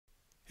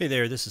Hey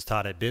there, this is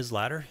Todd at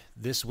BizLadder.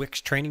 This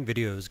Wix training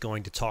video is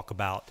going to talk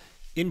about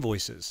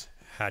invoices.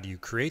 How do you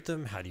create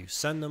them? How do you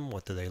send them?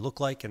 What do they look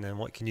like? And then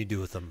what can you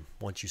do with them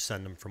once you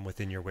send them from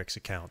within your Wix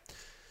account?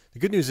 The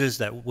good news is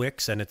that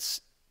Wix and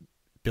its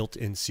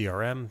built-in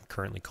CRM,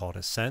 currently called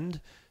Ascend,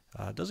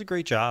 does a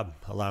great job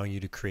allowing you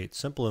to create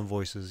simple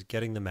invoices,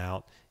 getting them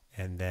out,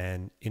 and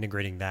then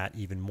integrating that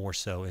even more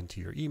so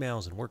into your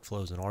emails and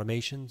workflows and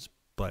automations.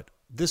 But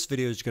this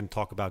video is going to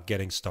talk about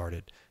getting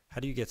started. How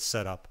do you get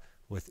set up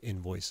with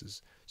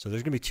invoices? So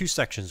there's going to be two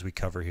sections we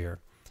cover here.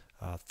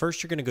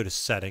 First, you're going to go to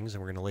settings,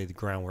 and we're going to lay the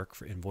groundwork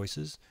for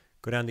invoices.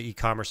 Go down to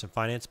e-commerce and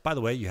finance. By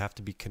the way, you have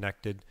to be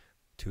connected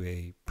to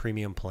a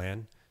premium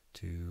plan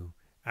to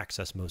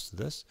access most of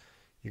this.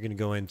 You're going to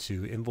go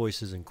into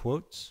Invoices and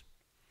Quotes.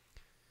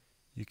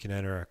 You can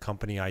enter a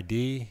company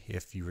ID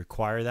if you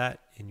require that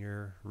in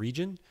your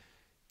region,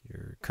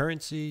 your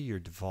currency, your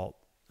default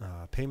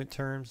payment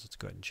terms. Let's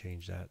go ahead and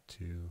change that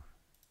to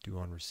due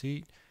on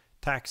receipt.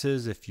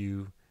 Taxes if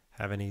you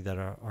have any that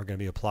are going to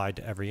be applied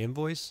to every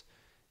invoice.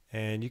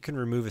 And you can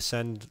remove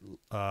Ascend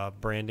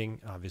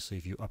branding, obviously,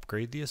 if you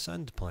upgrade the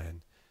Ascend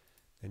plan.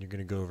 Then you're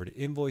going to go over to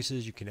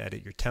invoices. You can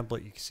edit your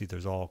template. You can see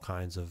there's all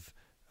kinds of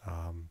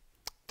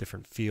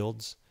different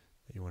fields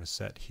that you want to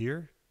set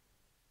here.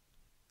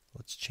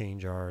 Let's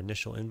change our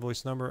initial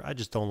invoice number. I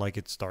just don't like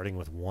it starting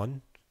with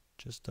 1.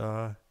 Just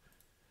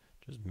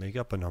make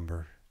up a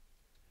number.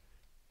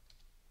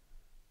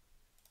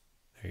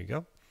 There you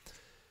go.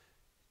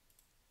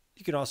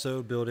 You can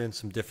also build in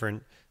some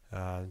different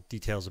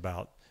details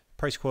about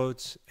price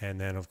quotes and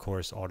then, of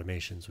course,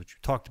 automations, which we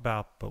talked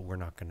about, but we're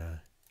not going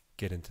to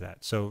get into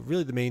that. So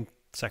really the main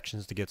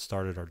sections to get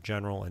started are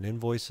general and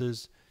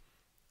invoices,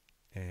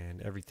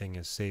 and everything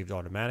is saved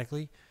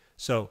automatically.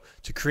 So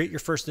to create your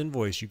first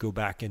invoice, you go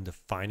back into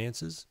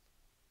Finances,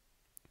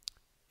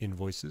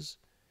 Invoices,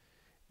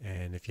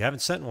 and if you haven't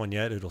sent one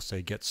yet, it'll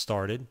say Get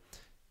Started.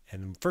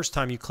 And the first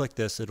time you click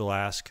this, it'll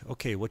ask,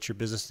 okay, what's your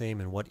business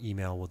name and what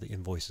email will the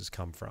invoices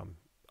come from?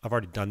 I've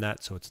already done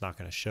that, so it's not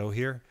going to show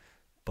here.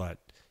 But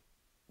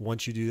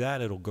once you do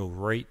that, it'll go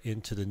right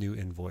into the new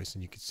invoice,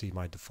 and you can see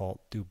my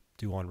default due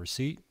on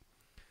receipt.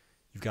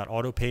 You've got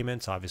auto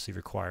payments, obviously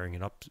requiring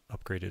an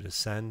upgraded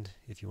Ascend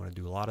if you want to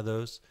do a lot of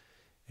those.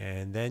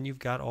 And then you've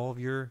got all of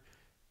your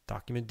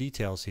document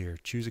details here.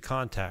 Choose a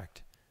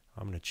contact.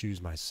 I'm going to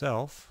choose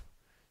myself.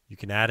 You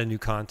can add a new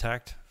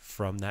contact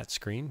from that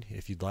screen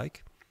if you'd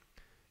like.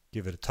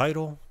 Give it a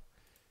title,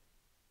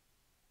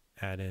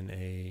 add in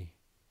a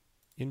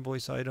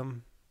invoice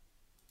item,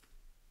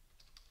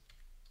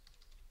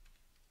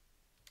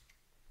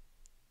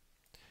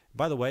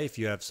 by the way, if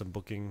you have some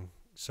booking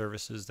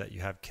services that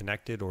you have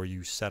connected, or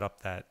you set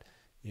up that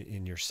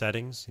in your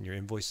settings, in your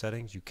invoice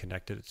settings, you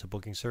connected it to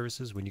booking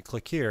services, when you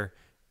click here,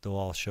 they'll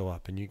all show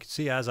up. And you can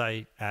see as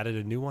I added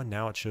a new one,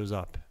 now it shows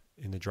up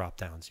in the drop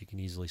down, so you can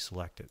easily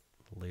select it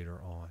later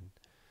on.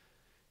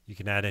 You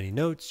can add any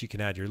notes, you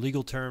can add your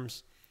legal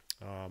terms.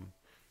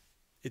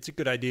 It's a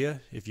good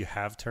idea if you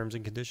have terms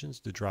and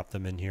conditions to drop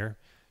them in here.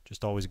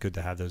 Just always good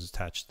to have those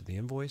attached to the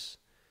invoice.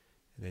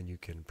 And then you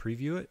can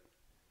preview it.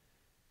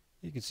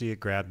 You can see it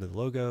grabbed the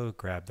logo,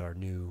 grabbed our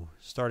new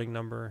starting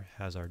number,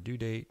 has our due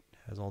date,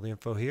 has all the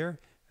info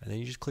here, and then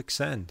you just click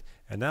send.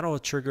 And that'll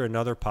trigger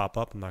another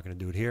pop-up, I'm not going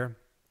to do it here,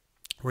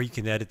 where you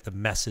can edit the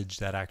message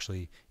that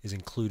actually is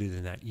included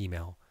in that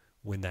email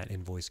when that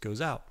invoice goes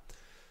out.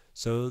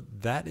 So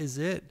that is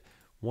it.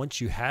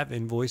 Once you have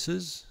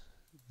invoices,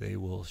 they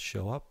will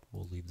show up.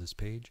 We'll leave this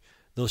page.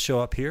 They'll show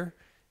up here,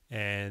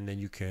 and then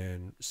you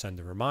can send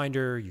a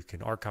reminder. You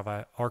can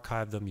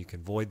archive them. You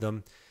can void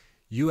them.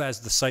 You as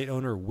the site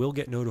owner will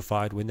get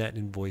notified when that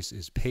invoice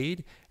is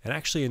paid. And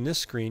actually in this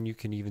screen, you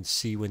can even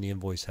see when the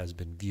invoice has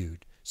been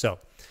viewed. So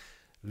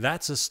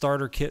that's a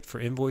starter kit for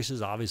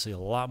invoices. Obviously a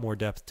lot more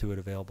depth to it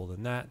available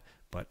than that.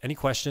 But any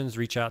questions,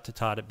 reach out to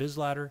Todd at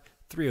BizLadder,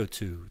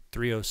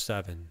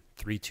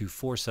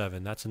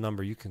 302-307-3247. That's a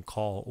number you can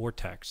call or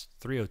text,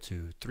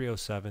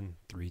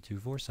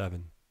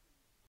 302-307-3247.